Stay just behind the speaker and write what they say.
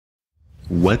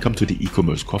Welcome to the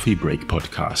Ecommerce Coffee Break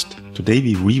podcast. Today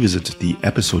we revisit the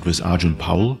episode with Arjun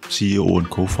Powell, CEO and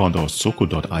co-founder of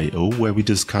Zoco.io, where we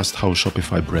discussed how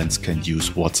Shopify brands can use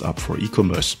WhatsApp for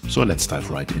e-commerce. So let's dive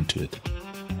right into it.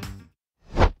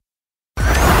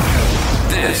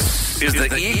 This is the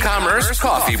Ecommerce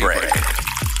Coffee Break,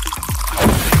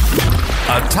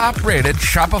 a top-rated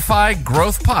Shopify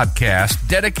growth podcast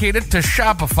dedicated to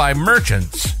Shopify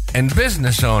merchants and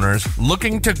business owners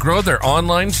looking to grow their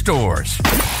online stores.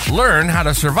 Learn how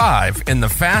to survive in the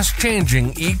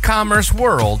fast-changing e-commerce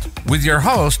world with your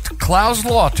host, Klaus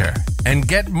Lauter, and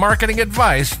get marketing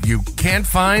advice you can't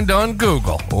find on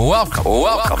Google.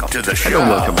 Welcome to the show. Hello,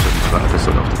 welcome to another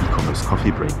episode of the Ecommerce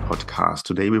Coffee Break podcast.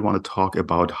 Today we want to talk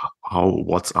about how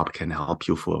WhatsApp can help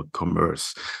you for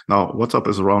commerce. Now, WhatsApp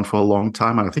is around for a long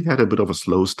time, and I think it had a bit of a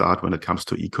slow start when it comes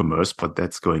to e-commerce, but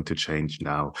that's going to change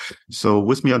now. So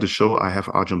with me on the show, I have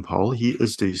Arjun Powell. He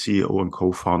is the CEO and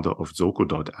co-founder of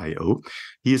Zoco.io.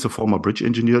 He is a former bridge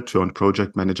engineer turned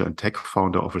project manager and tech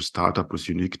founder of a startup with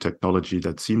unique technology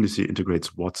that seamlessly integrates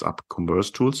WhatsApp commerce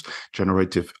tools,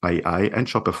 generative AI, and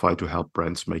Shopify to help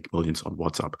brands make millions on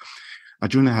WhatsApp.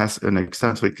 Arjun has an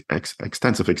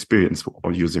extensive experience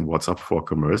on using WhatsApp for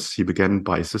commerce. He began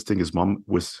by assisting his mom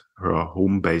with her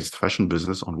home-based fashion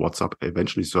business on WhatsApp,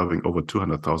 eventually serving over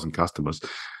 200,000 customers.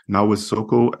 Now with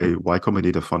Zoco, a Y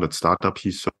Combinator-funded startup, he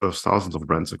serves thousands of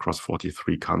brands across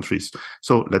 43 countries.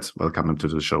 So let's welcome him to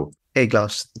the show. Hey,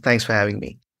 Klaus. Thanks for having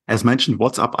me. As mentioned,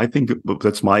 WhatsApp, I think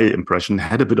that's my impression,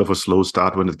 had a bit of a slow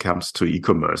start when it comes to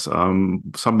e-commerce. Some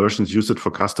merchants use it for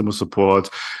customer support,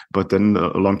 but then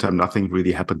a long time, nothing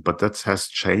really happened. But that has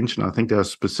changed. And I think there are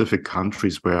specific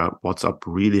countries where WhatsApp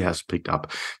really has picked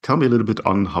up. Tell me a little bit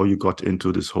on how you got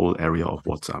into this whole area of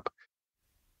WhatsApp.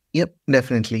 Yep,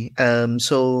 definitely.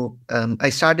 I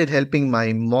started helping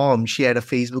my mom. She had a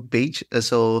Facebook page.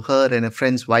 So her and a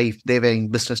friend's wife, they were in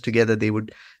business together. They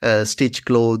would stitch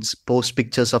clothes, post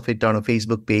pictures of it on a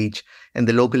Facebook page. And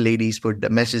the local ladies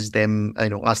would message them,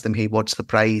 ask them, hey, what's the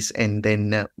price? And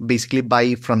then basically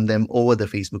buy from them over the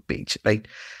Facebook page, right?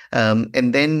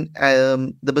 And then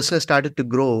the business started to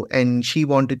grow and she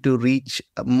wanted to reach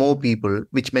more people,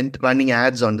 which meant running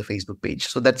ads on the Facebook page.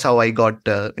 So that's how I got,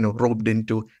 roped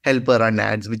into help her run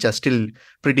ads, which are still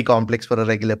pretty complex for a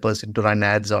regular person to run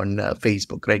ads on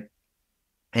Facebook, right?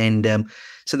 And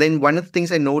so then one of the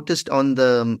things I noticed on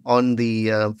the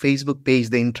Facebook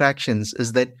page, the interactions,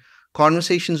 is that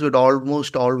conversations would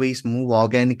almost always move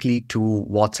organically to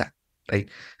WhatsApp. Right,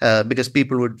 because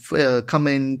people would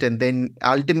comment, and then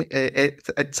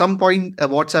at some point a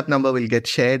WhatsApp number will get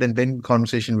shared, and then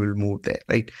conversation will move there.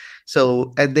 Right.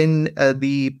 So and then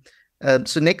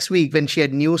so next week when she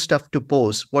had new stuff to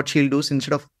post, what she'll do is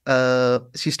instead of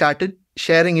she started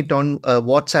sharing it on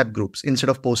WhatsApp groups instead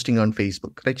of posting on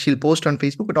Facebook. Right, she'll post on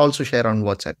Facebook but also share on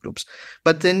WhatsApp groups.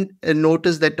 But then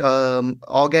notice that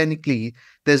organically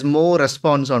there's more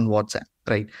response on WhatsApp.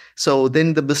 Right. So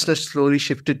then the business slowly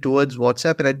shifted towards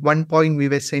WhatsApp. And at one point, we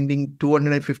were sending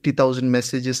 250,000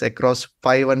 messages across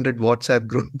 500 WhatsApp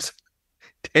groups,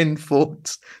 10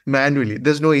 phones manually.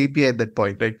 There's no API at that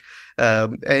point, right?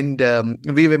 And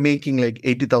we were making like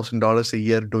 $80,000 a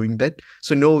year doing that.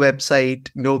 So no website,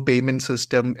 no payment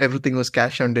system, everything was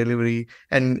cash on delivery,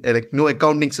 and like no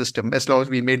accounting system. As long as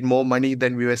we made more money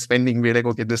than we were spending, we're like,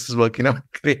 okay, this is working out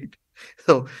great.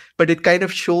 So, but it kind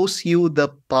of shows you the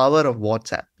power of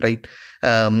WhatsApp, right?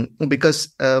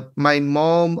 Because my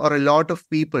mom or a lot of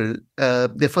people,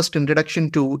 their first introduction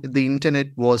to the internet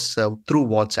was through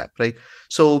WhatsApp, right?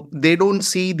 So they don't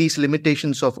see these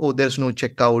limitations of, oh, there's no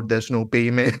checkout, there's no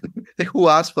payment. Who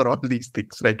asked for all these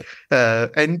things, right?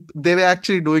 And they were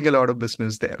actually doing a lot of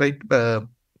business there, right?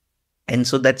 And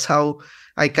so that's how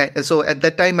so at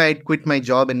that time I had quit my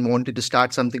job and wanted to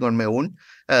start something on my own.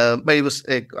 But it was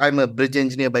I'm a bridge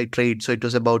engineer by trade, so it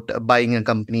was about buying a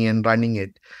company and running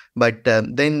it. But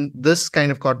then this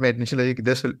kind of caught my attention. Like,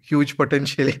 there's a huge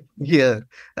potential here.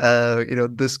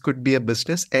 This could be a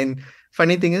business. And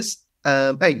funny thing is,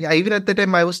 even at the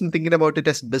time, I wasn't thinking about it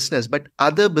as business, but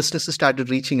other businesses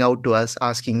started reaching out to us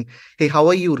asking, hey, how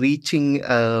are you reaching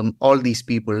all these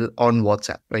people on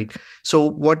WhatsApp, right? So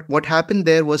what happened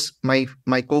there was my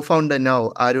co-founder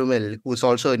now, Arjun, who's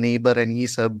also a neighbor and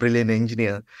he's a brilliant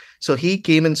engineer. So he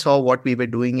came and saw what we were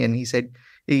doing and he said,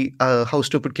 hey, how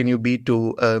stupid can you be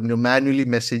to manually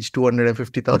message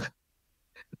 250,000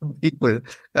 people?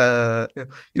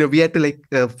 We had to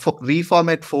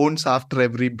reformat phones after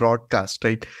every broadcast,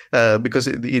 right? Because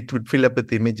it would fill up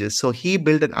with images. So he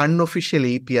built an unofficial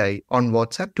API on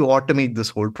WhatsApp to automate this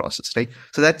whole process, right?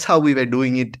 So that's how we were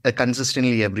doing it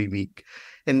consistently every week.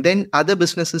 And then other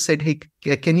businesses said, hey,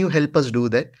 can you help us do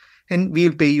that? and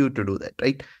we'll pay you to do that,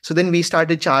 right? So then we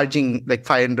started charging like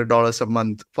 $500 a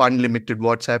month for unlimited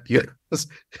WhatsApp use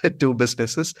to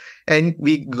businesses, and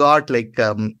we got like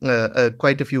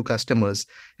quite a few customers,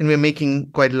 and we're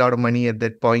making quite a lot of money at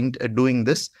that point doing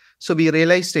this. So we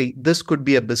realized, hey, this could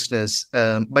be a business.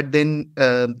 But then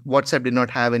WhatsApp did not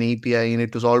have an API, and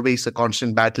it was always a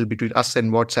constant battle between us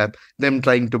and WhatsApp, them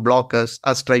trying to block us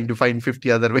trying to find 50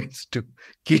 other ways to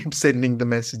keep sending the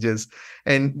messages.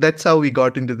 And that's how we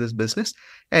got into this business.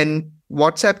 And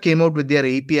WhatsApp came out with their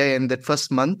API, and that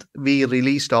first month we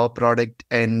released our product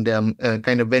and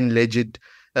kind of went legit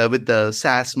with the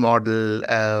SaaS model,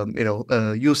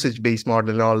 usage-based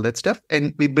model and all that stuff.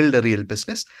 And we built a real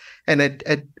business. And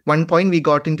at one point, we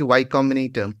got into Y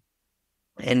Combinator.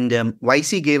 And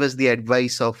YC gave us the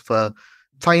advice of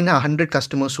find 100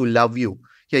 customers who love you.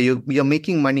 Yeah, you're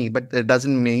making money, but it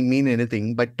doesn't mean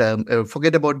anything. But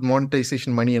forget about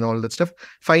monetization money and all that stuff.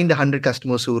 Find 100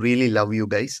 customers who really love you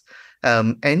guys.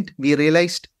 And we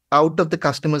realized out of the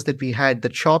customers that we had,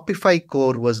 that Shopify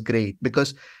core was great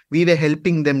because we were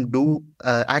helping them do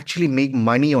actually make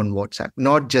money on WhatsApp,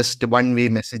 not just one-way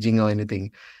messaging or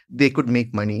anything. They could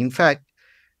make money. In fact,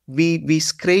 we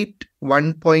scraped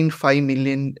 1.5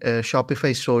 million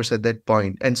Shopify stores at that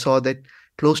point and saw that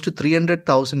close to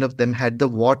 300,000 of them had the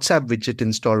WhatsApp widget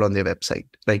installed on their website,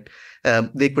 right?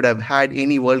 They could have had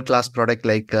any world-class product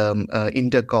like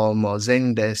Intercom or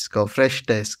Zendesk or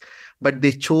Freshdesk, but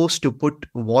they chose to put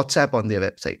WhatsApp on their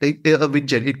website. A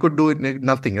widget, it could do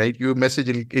nothing, right? You message,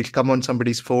 it'll come on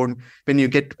somebody's phone. When you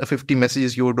get 50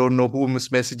 messages, you don't know who is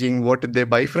messaging, what did they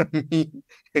buy from me?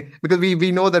 Because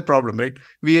we know that problem, right?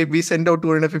 We send out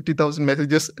 250,000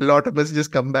 messages, a lot of messages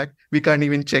come back. We can't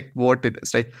even check what it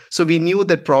is, right? So we knew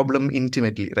that problem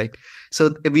intimately, right?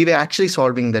 So we were actually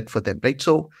solving that for them, right?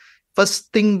 So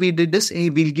first thing we did is, hey,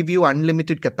 we'll give you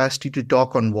unlimited capacity to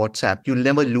talk on WhatsApp. You'll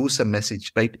never lose a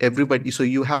message, right? Everybody, so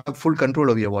you have full control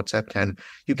of your WhatsApp channel.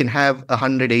 You can have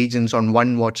 100 agents on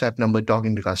one WhatsApp number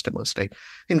talking to customers, right?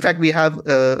 In fact, we have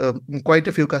quite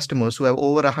a few customers who have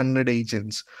over 100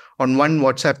 agents on one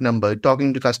WhatsApp number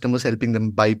talking to customers, helping them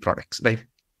buy products, right?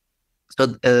 So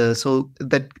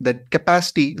that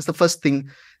capacity is the first thing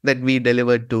that we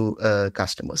delivered to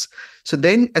customers. So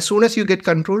then as soon as you get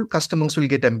control, customers will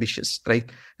get ambitious,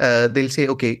 right? They'll say,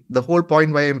 okay, the whole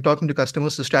point why I'm talking to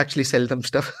customers is to actually sell them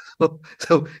stuff.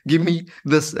 So give me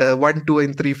this 1, 2,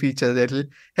 and 3 features that will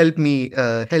help me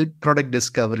help product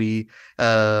discovery,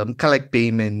 collect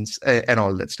payments, and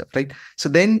all that stuff, right? So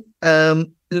then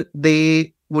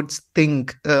they would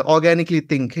think, organically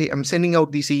think, hey, I'm sending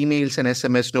out these emails and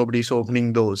SMS, nobody's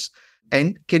opening those.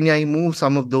 And can I move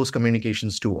some of those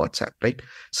communications to WhatsApp, right?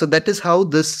 So that is how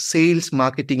this sales,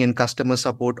 marketing, and customer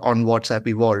support on WhatsApp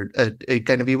evolved. It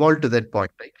kind of evolved to that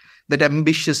point, right? That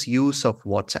ambitious use of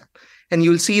WhatsApp. And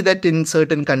you'll see that in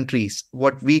certain countries,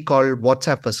 what we call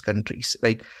WhatsApp first countries,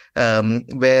 right?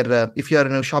 Where if you're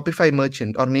a Shopify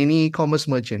merchant or any e-commerce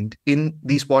merchant in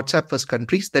these WhatsApp first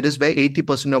countries, that is where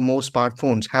 80% of most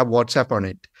smartphones have WhatsApp on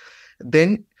it.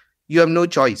 Then you have no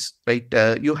choice, right?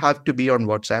 You have to be on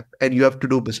WhatsApp and you have to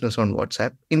do business on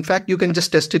WhatsApp. In fact, you can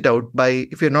just test it out by,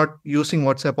 if you're not using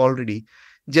WhatsApp already,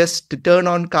 just to turn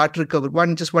on cart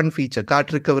recovery, just one feature,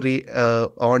 cart recovery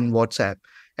on WhatsApp,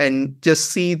 and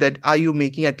just see that are you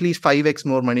making at least 5x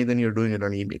more money than you're doing it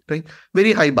on email, right?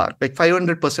 Very high bar, like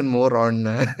 500% more on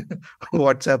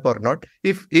WhatsApp or not.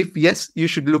 If yes, you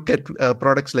should look at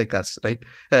products like us, right?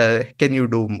 Can you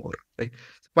do more, right?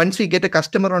 Once we get a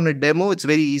customer on a demo, it's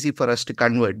very easy for us to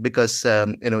convert because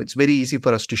it's very easy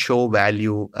for us to show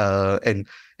value and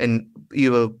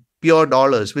pure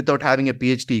dollars without having a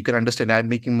PhD. You can understand I'm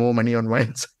making more money on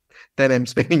wines than I'm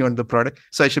spending on the product,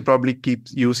 so I should probably keep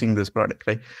using this product,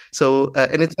 right? So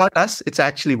and it's not us; it's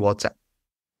actually WhatsApp.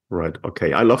 Right.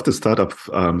 Okay. I love the startup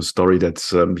story that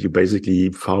you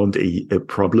basically found a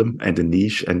problem and a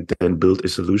niche and then built a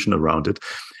solution around it.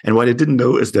 And what I didn't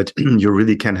know is that you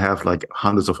really can have like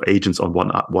hundreds of agents on one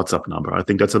WhatsApp number. I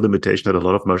think that's a limitation that a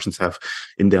lot of merchants have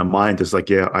in their mind. It's like,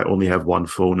 yeah, I only have one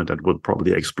phone and that would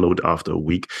probably explode after a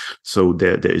week. So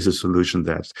there is a solution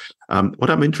there. What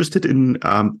I'm interested in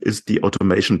is the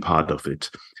automation part of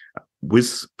it.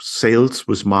 With sales,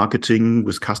 with marketing,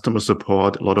 with customer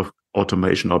support, a lot of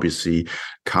automation obviously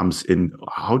comes in.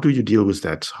 How do you deal with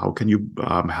that? How can you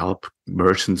help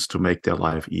merchants to make their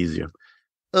life easier?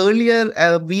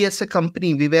 Earlier, we as a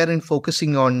company, we weren't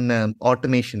focusing on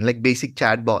automation, like basic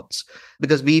chatbots,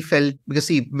 because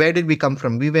see, where did we come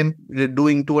from? We were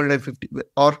doing 250,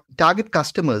 our target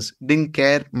customers didn't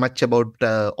care much about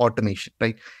automation,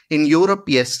 right? In Europe,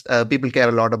 yes, people care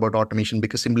a lot about automation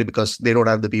because they don't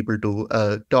have the people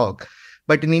to talk.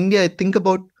 But in India, think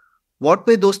about what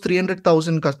were those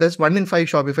 300,000 customers? That's 1 in 5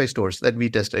 Shopify stores that we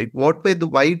test, right?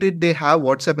 Why did they have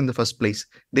WhatsApp in the first place?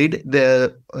 What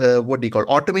do you call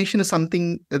automation is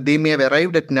something they may have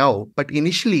arrived at now, but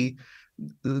initially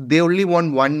they only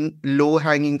want one low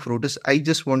hanging fruit is I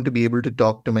just want to be able to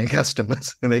talk to my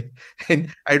customers, right?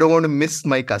 And I don't want to miss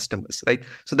my customers, right?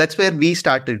 So that's where we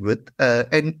started with.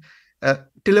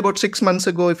 Till about 6 months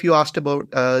ago, if you asked about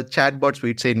chatbots,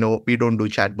 we'd say, no, we don't do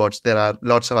chatbots. There are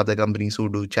lots of other companies who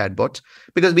do chatbots,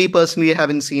 because we personally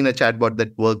haven't seen a chatbot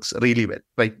that works really well,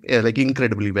 right? Like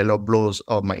incredibly well, or blows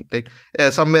our mind, right?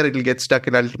 Somewhere it'll get stuck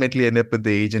and ultimately end up with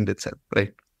the agent itself,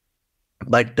 right?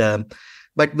 But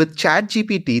with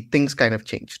ChatGPT, things kind of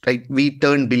changed, right? We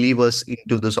turned believers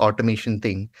into this automation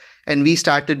thing. And we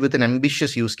started with an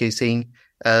ambitious use case saying,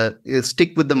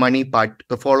 stick with the money part,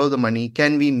 follow the money.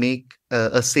 Can we make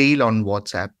a sale on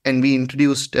WhatsApp? And we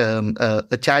introduced a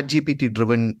ChatGPT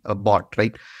driven bot,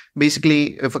 right?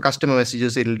 Basically, if a customer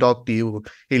messages, it'll talk to you,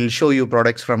 it'll show you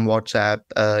products from WhatsApp,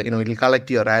 it'll collect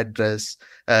your address,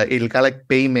 it'll collect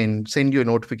payment, send you a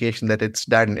notification that it's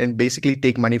done, and basically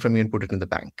take money from you and put it in the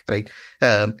bank, right?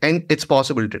 And it's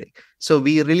possible today. So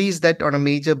we released that on a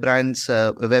major brand's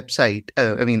website,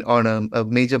 on a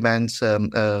major brand's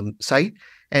site.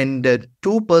 And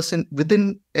 2%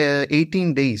 within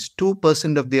 18 days,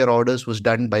 2% of their orders was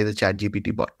done by the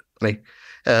ChatGPT bot, right?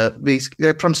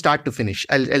 Basically from start to finish.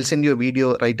 I'll send you a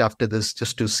video right after this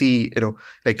just to see,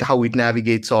 like how it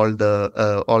navigates all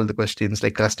the questions.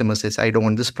 Like customer says, I don't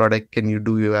want this product. Can you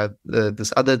have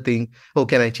this other thing? Oh,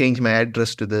 can I change my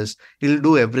address to this? It'll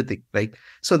do everything, right?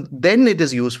 So then it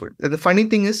is useful. The funny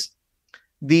thing is,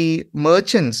 the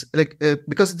merchants,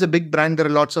 because it's a big brand, there are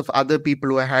lots of other people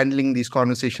who are handling these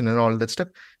conversations and all that stuff.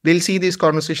 They'll see these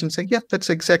conversations saying, yeah, that's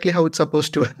exactly how it's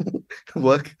supposed to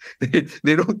work.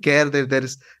 They don't care that there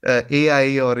is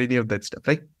AI or any of that stuff,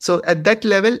 right? So at that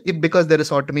level, because there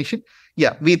is automation,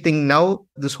 yeah, we think now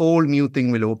this whole new thing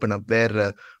will open up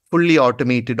where fully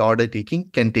automated order taking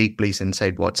can take place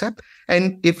inside WhatsApp.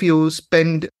 And if you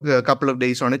spend a couple of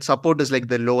days on it, support is like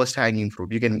the lowest hanging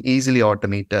fruit. You can easily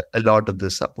automate a lot of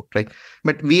this support, right?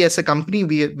 But we as a company,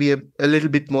 we are a little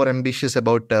bit more ambitious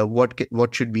about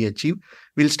what should we achieve.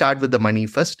 We'll start with the money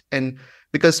first. And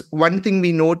because one thing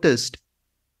we noticed,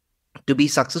 to be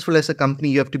successful as a company,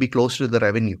 you have to be close to the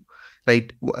revenue.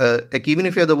 Right? Like even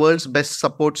if you're the world's best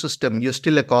support system, you're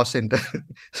still a cost center.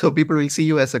 So people will see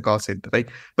you as a cost center, right?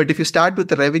 But if you start with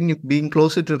the revenue, being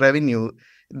closer to revenue,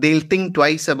 they'll think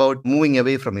twice about moving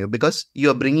away from you because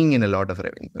you're bringing in a lot of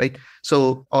revenue, right?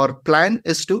 So our plan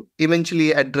is to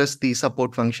eventually address the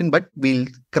support function, but we'll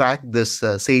crack this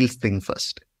sales thing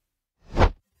first.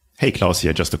 Hey, Klaus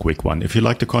here, just a quick one. If you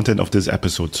like the content of this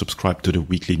episode, subscribe to the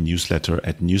weekly newsletter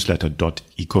at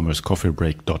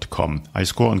newsletter.ecommercecoffeebreak.com. I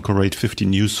score and curate 50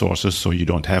 news sources so you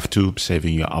don't have to,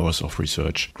 saving your hours of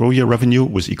research. Grow your revenue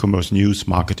with e-commerce news,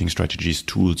 marketing strategies,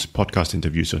 tools, podcast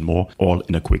interviews, and more, all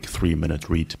in a quick 3-minute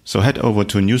read. So head over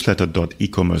to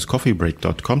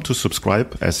newsletter.ecommercecoffeebreak.com to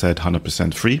subscribe, as said,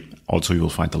 100% free. Also, you will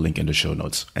find the link in the show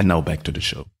notes. And now back to the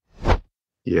show.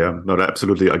 Yeah, no, I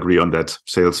absolutely agree on that.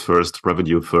 Sales first,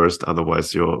 revenue first.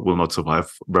 Otherwise, you will not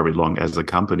survive very long as a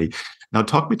company. Now,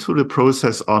 talk me through the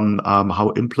process on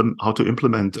how to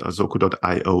implement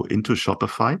Zoku.io into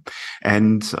Shopify,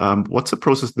 and what's the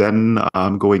process then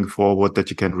going forward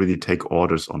that you can really take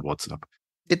orders on WhatsApp?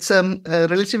 It's a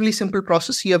relatively simple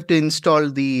process. You have to install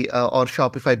the or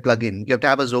Shopify plugin. You have to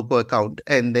have a Zoku account,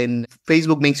 and then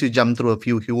Facebook makes you jump through a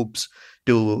few hoops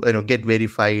to get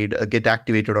verified, get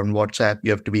activated on WhatsApp.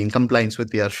 You have to be in compliance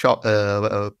with your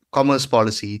commerce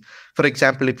policy. For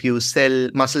example, if you sell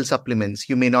muscle supplements,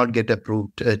 you may not get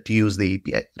approved to use the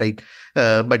API, right?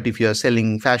 But if you're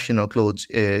selling fashion or clothes,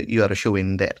 you are a show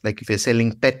in there. Like if you're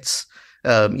selling pets,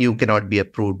 you cannot be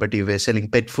approved. But if you're selling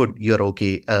pet food, you're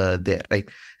okay there, right?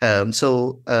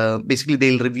 So basically,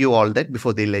 they'll review all that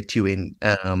before they let you in.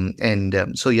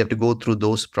 So you have to go through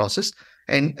those process.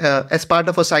 And as part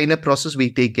of a sign-up process,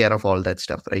 we take care of all that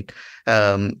stuff, right?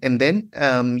 And then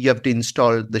you have to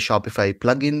install the Shopify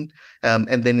plugin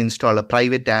and then install a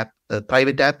private app. A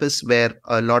private app is where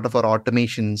a lot of our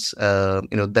automations,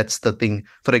 that's the thing.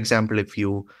 For example, if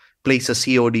you place a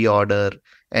COD order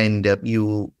and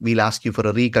we'll ask you for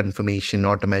a reconfirmation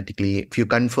automatically. If you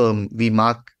confirm, we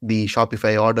mark the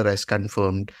Shopify order as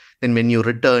confirmed. Then when you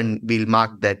return, we'll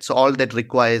mark that. So all that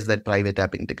requires that private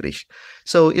app integration.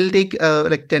 So it'll take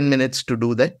like 10 minutes to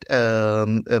do that.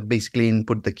 Basically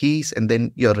input the keys and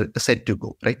then you're set to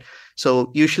go, right?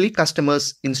 So usually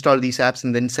customers install these apps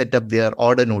and then set up their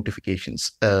order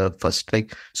notifications first, right?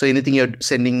 So anything you're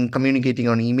communicating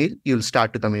on email, you'll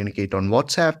start to communicate on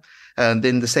WhatsApp.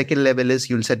 Then the second level is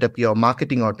you'll set up your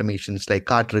marketing automations like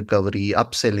cart recovery,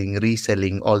 upselling,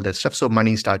 reselling, all that stuff. So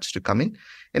money starts to come in.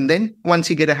 And then once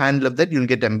you get a handle of that, you'll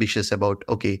get ambitious about,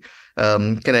 okay,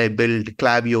 can I build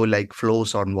Klaviyo like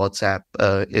flows on WhatsApp?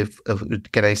 If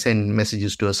can I send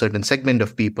messages to a certain segment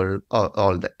of people?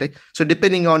 All that. Right? So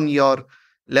depending on your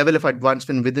level of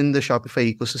advancement within the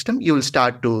Shopify ecosystem, you will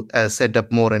start to set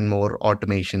up more and more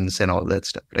automations and all that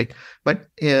stuff, right? But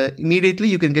immediately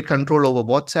you can get control over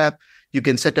WhatsApp. You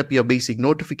can set up your basic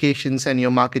notifications and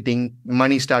your marketing.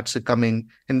 Money starts to come in,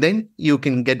 and then you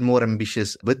can get more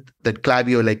ambitious with that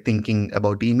Klaviyo like thinking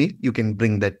about email. You can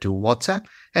bring that to WhatsApp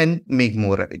and make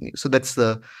more revenue.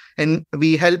 So and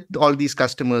we help all these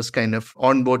customers kind of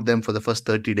onboard them for the first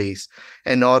 30 days.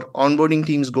 And our onboarding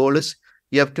team's goal is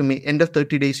you have to make end of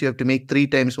 30 days, you have to make 3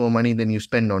 times more money than you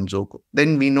spend on Zoho.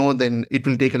 Then we know then it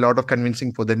will take a lot of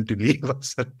convincing for them to leave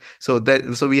us. So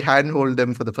we handhold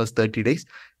them for the first 30 days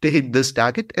to hit this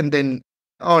target. And then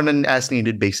on an as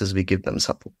needed basis, we give them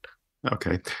support.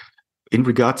 Okay. In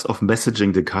regards of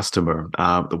messaging the customer,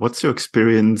 what's your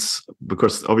experience?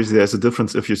 Because obviously there's a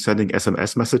difference if you're sending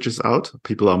SMS messages out.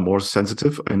 People are more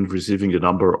sensitive in receiving the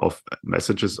number of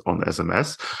messages on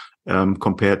SMS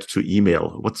compared to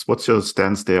email. What's your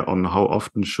stance there on how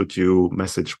often should you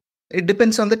message? It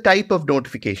depends on the type of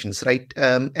notifications, right?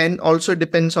 And also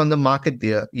depends on the market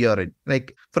you're in.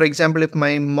 Like, for example, if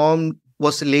my mom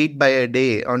was late by a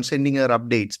day on sending her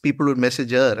updates, people would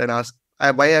message her and ask,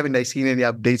 why haven't I seen any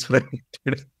updates from you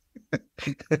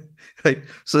today? Right.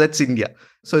 So that's India.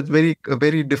 So it's a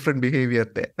very different behavior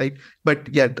there, right?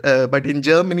 But but in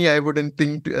Germany, I wouldn't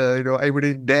think, I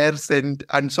wouldn't dare send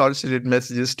unsolicited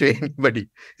messages to anybody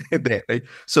there, right?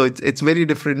 So it's very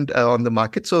different on the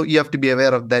market. So you have to be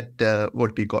aware of that,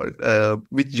 what we call,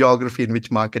 which geography and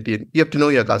which market you have to know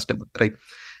your customer, right?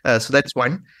 So that's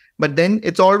one. But then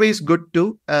it's always good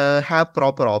to have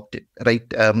proper opt-in, right?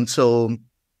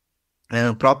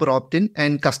 Proper opt-in,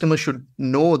 and customers should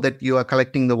know that you are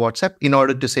collecting the WhatsApp in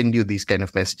order to send you these kind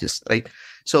of messages, right?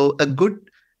 So a good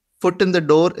foot in the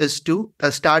door is to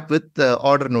start with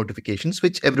order notifications,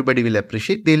 which everybody will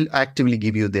appreciate. They'll actively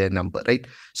give you their number, right?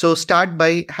 So start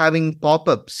by having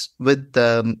pop-ups with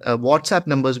WhatsApp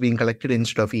numbers being collected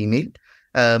instead of email.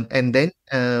 And then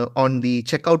on the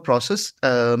checkout process,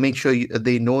 make sure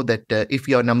they know that if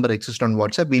your number exists on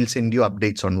WhatsApp, we'll send you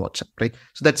updates on WhatsApp, right?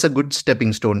 So that's a good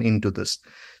stepping stone into this.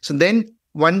 So then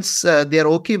once they're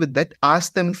okay with that,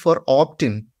 ask them for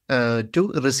opt-in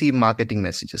to receive marketing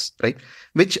messages, right?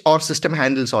 Which our system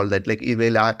handles all that. Like it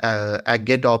will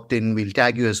get opt-in, we'll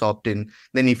tag you as opt-in.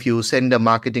 Then if you send a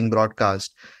marketing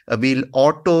broadcast, we'll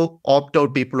auto opt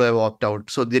out people who have opt out.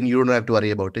 So then you don't have to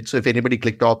worry about it. So if anybody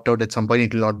clicked opt out at some point,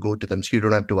 it will not go to them. So you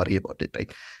don't have to worry about it,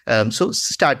 right? So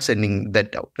start sending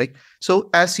that out, right? So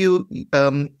as you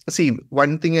see,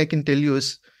 one thing I can tell you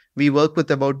is we work with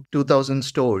about 2,000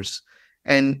 stores,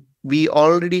 and we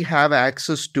already have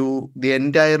access to the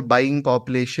entire buying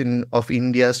population of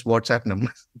India's WhatsApp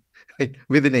numbers, right,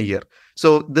 within a year.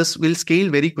 So this will scale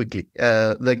very quickly,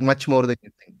 like much more than you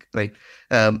think, right?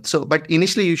 But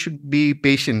initially you should be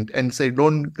patient and say,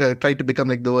 don't try to become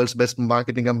like the world's best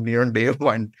marketing company on day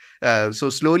one. So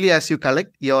slowly as you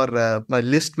collect, your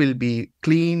list will be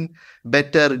clean,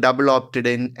 better, double opted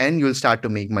in, and you'll start to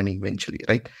make money eventually,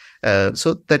 right?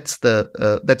 So that's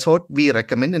what we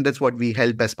recommend, and that's what we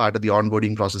help as part of the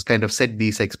onboarding process. Kind of set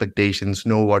these expectations,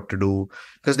 know what to do,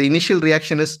 because the initial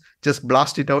reaction is just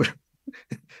blast it out,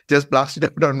 just blast it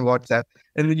out on WhatsApp,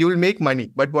 and you will make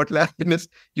money. But what will happen is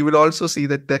you will also see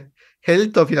that the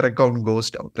health of your account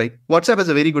goes down. Right? WhatsApp has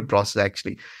a very good process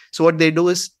actually. So what they do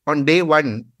is on day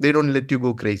one, they don't let you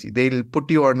go crazy. They'll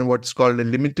put you on what's called a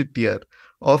limited tier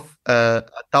of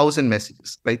 1,000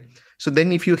 messages, right? So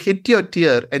then if you hit your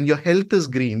tier and your health is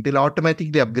green, they'll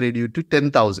automatically upgrade you to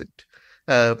 10,000.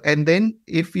 And then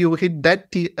if you hit that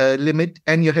limit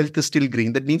and your health is still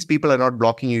green, that means people are not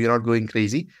blocking you, you're not going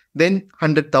crazy, then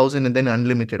 100,000 and then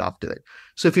unlimited after that.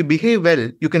 So if you behave well,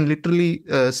 you can literally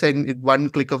send it one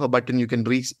click of a button, you can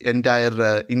reach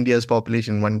entire India's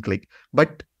population one click.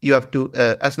 But you have to,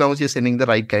 as long as you're sending the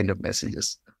right kind of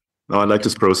messages. No, I like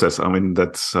this process. I mean,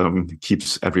 that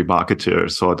keeps every marketer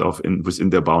sort of within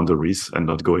their boundaries and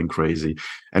not going crazy.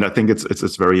 And I think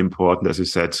it's very important, as you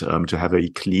said, to have a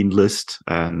clean list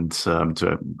and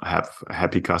to have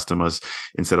happy customers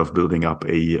instead of building up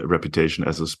a reputation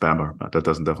as a spammer. That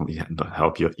doesn't definitely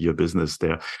help your business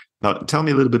there. Now, tell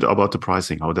me a little bit about the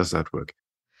pricing. How does that work?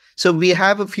 So we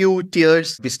have a few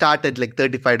tiers. We start at like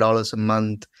 $35 a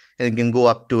month, and it can go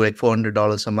up to like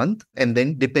 $400 a month. And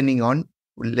then depending on,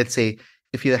 let's say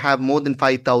If you have more than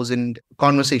 5,000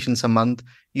 conversations a month,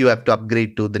 you have to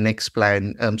upgrade to the next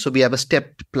plan. So we have a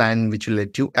stepped plan which will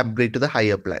let you upgrade to the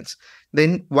higher plans.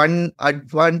 Then one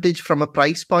advantage from a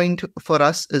price point for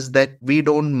us is that we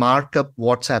don't mark up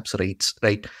WhatsApp's rates,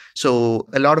 right? So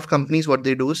a lot of companies, what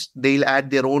they do is they'll add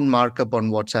their own markup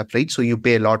on WhatsApp rates. So you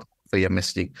pay a lot for your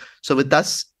messaging. So with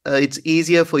us, it's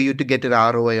easier for you to get an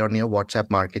ROI on your WhatsApp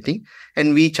marketing.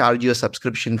 And we charge you a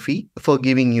subscription fee for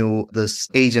giving you this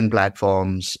agent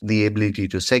platforms, the ability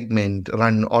to segment,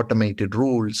 run automated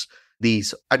rules,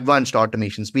 these advanced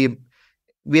automations.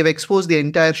 We have exposed the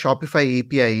entire Shopify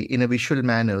API in a visual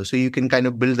manner, so you can kind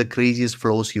of build the craziest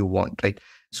flows you want, right?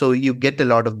 So you get a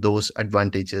lot of those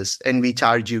advantages. And we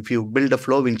charge you, if you build a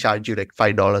flow, we'll charge you like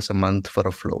 $5 a month for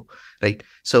a flow, right?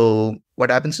 So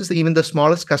what happens is that even the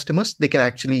smallest customers, they can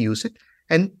actually use it.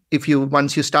 And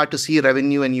once you start to see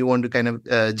revenue and you want to kind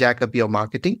of jack up your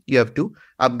marketing, you have to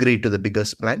upgrade to the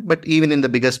biggest plan. But even in the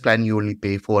biggest plan, you only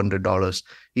pay $400.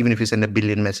 Even if you send 1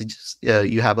 billion messages,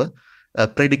 you have a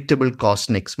predictable cost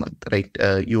next month, right?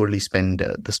 You only spend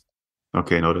this.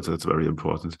 Okay, no, that's very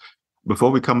important.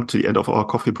 Before we come to the end of our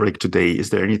coffee break today,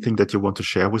 is there anything that you want to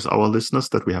share with our listeners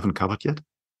that we haven't covered yet?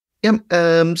 Yeah.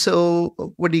 So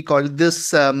what do you call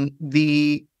this?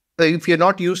 If you're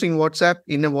not using WhatsApp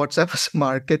in a WhatsApp as a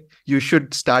market, you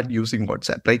should start using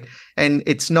WhatsApp, right? And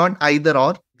it's not either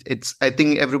or. I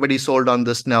think everybody's sold on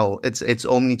this now. It's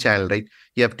omni-channel, right?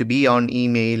 You have to be on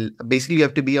email. Basically, you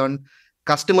have to be on.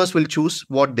 Customers will choose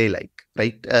what they like,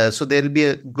 right? So there will be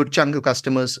a good chunk of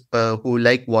customers who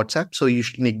like WhatsApp. So you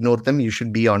shouldn't ignore them. You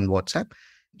should be on WhatsApp.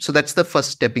 So that's the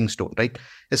first stepping stone, right?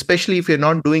 Especially if you're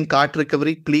not doing cart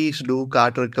recovery, please do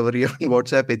cart recovery on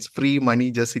WhatsApp. It's free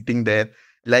money just sitting there.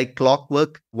 Like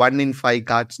clockwork, 1 in 5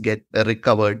 carts get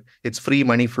recovered. It's free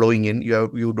money flowing in.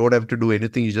 You don't have to do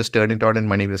anything. You just turn it on and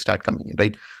money will start coming in,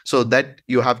 right? So that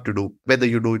you have to do. Whether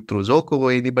you do it through Zoho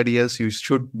or anybody else, you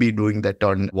should be doing that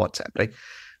on WhatsApp, right?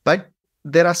 But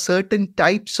there are certain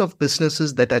types of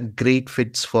businesses that are great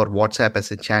fits for WhatsApp as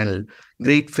a channel,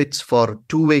 great fits for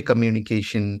two-way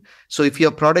communication. So if your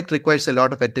product requires a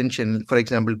lot of attention, for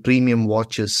example, premium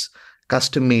watches,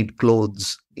 custom-made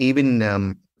clothes,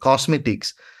 even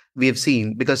cosmetics, we have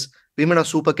seen, because women are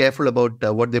super careful about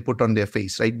what they put on their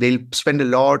face, right? They'll spend a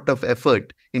lot of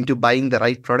effort into buying the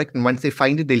right product. And once they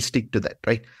find it, they'll stick to that,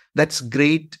 right? That's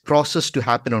great process to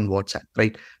happen on WhatsApp,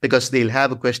 right? Because they'll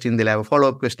have a question, they'll have a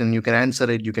follow-up question, you can answer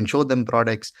it, you can show them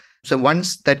products. So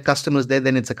once that customer is there,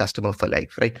 then it's a customer for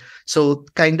life, right? So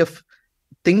kind of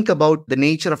think about the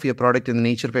nature of your product and the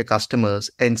nature of your customers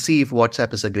and see if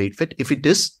WhatsApp is a great fit. If it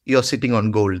is, you're sitting on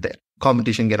gold there.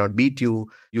 Competition cannot beat you.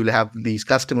 You'll have these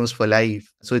customers for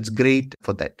life. So it's great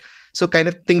for that. So kind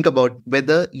of think about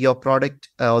whether your product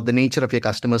or the nature of your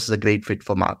customers is a great fit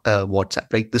for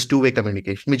WhatsApp, right? This two-way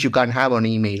communication, which you can't have on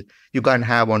email, you can't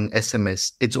have on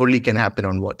SMS. It's only can happen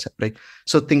on WhatsApp, right?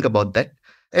 So think about that.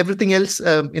 Everything else,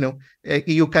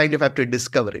 you kind of have to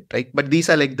discover it, right? But these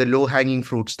are like the low-hanging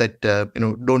fruits that, don't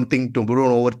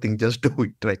overthink, just do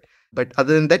it, right? But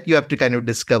other than that, you have to kind of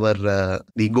discover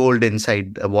the gold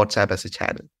inside WhatsApp as a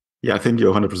channel. Yeah, I think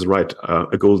you're 100% right.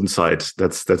 A golden side.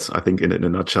 That's I think in a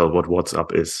nutshell what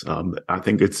WhatsApp is. I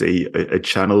think it's a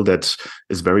channel that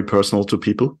is very personal to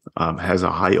people, has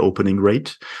a high opening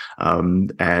rate,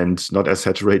 and not as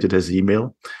saturated as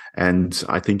email. And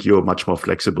I think you're much more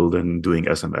flexible than doing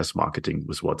SMS marketing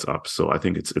with WhatsApp. So I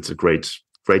think it's a great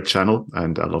channel,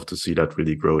 and I love to see that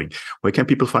really growing. Where can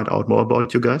people find out more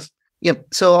about you guys?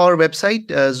 Yep. So our website,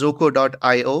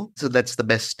 zoho.io. So that's the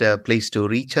best place to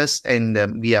reach us.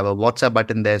 And we have a WhatsApp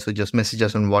button there. So just message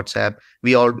us on WhatsApp.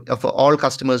 For all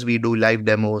customers, we do live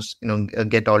demos,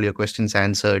 get all your questions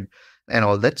answered and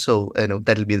all that. So,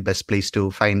 that'll be the best place to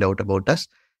find out about us.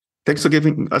 Thanks for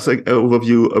giving us an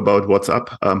overview about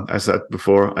WhatsApp. As I said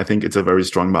before, I think it's a very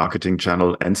strong marketing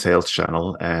channel and sales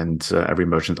channel, and every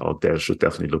merchant out there should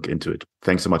definitely look into it.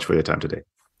 Thanks so much for your time today.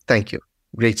 Thank you.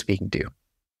 Great speaking to you.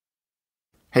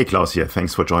 Hey, Klaus here.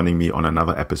 Thanks for joining me on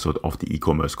another episode of the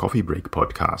E-commerce Coffee Break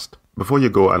podcast. Before you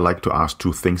go, I'd like to ask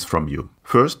 2 things from you.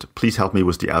 First, please help me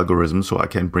with the algorithm so I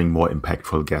can bring more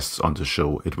impactful guests on the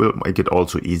show. It will make it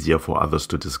also easier for others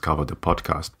to discover the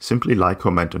podcast. Simply like,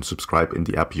 comment, and subscribe in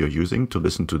the app you're using to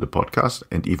listen to the podcast,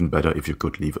 and even better if you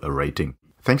could leave a rating.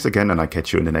 Thanks again, and I'll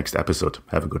catch you in the next episode.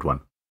 Have a good one.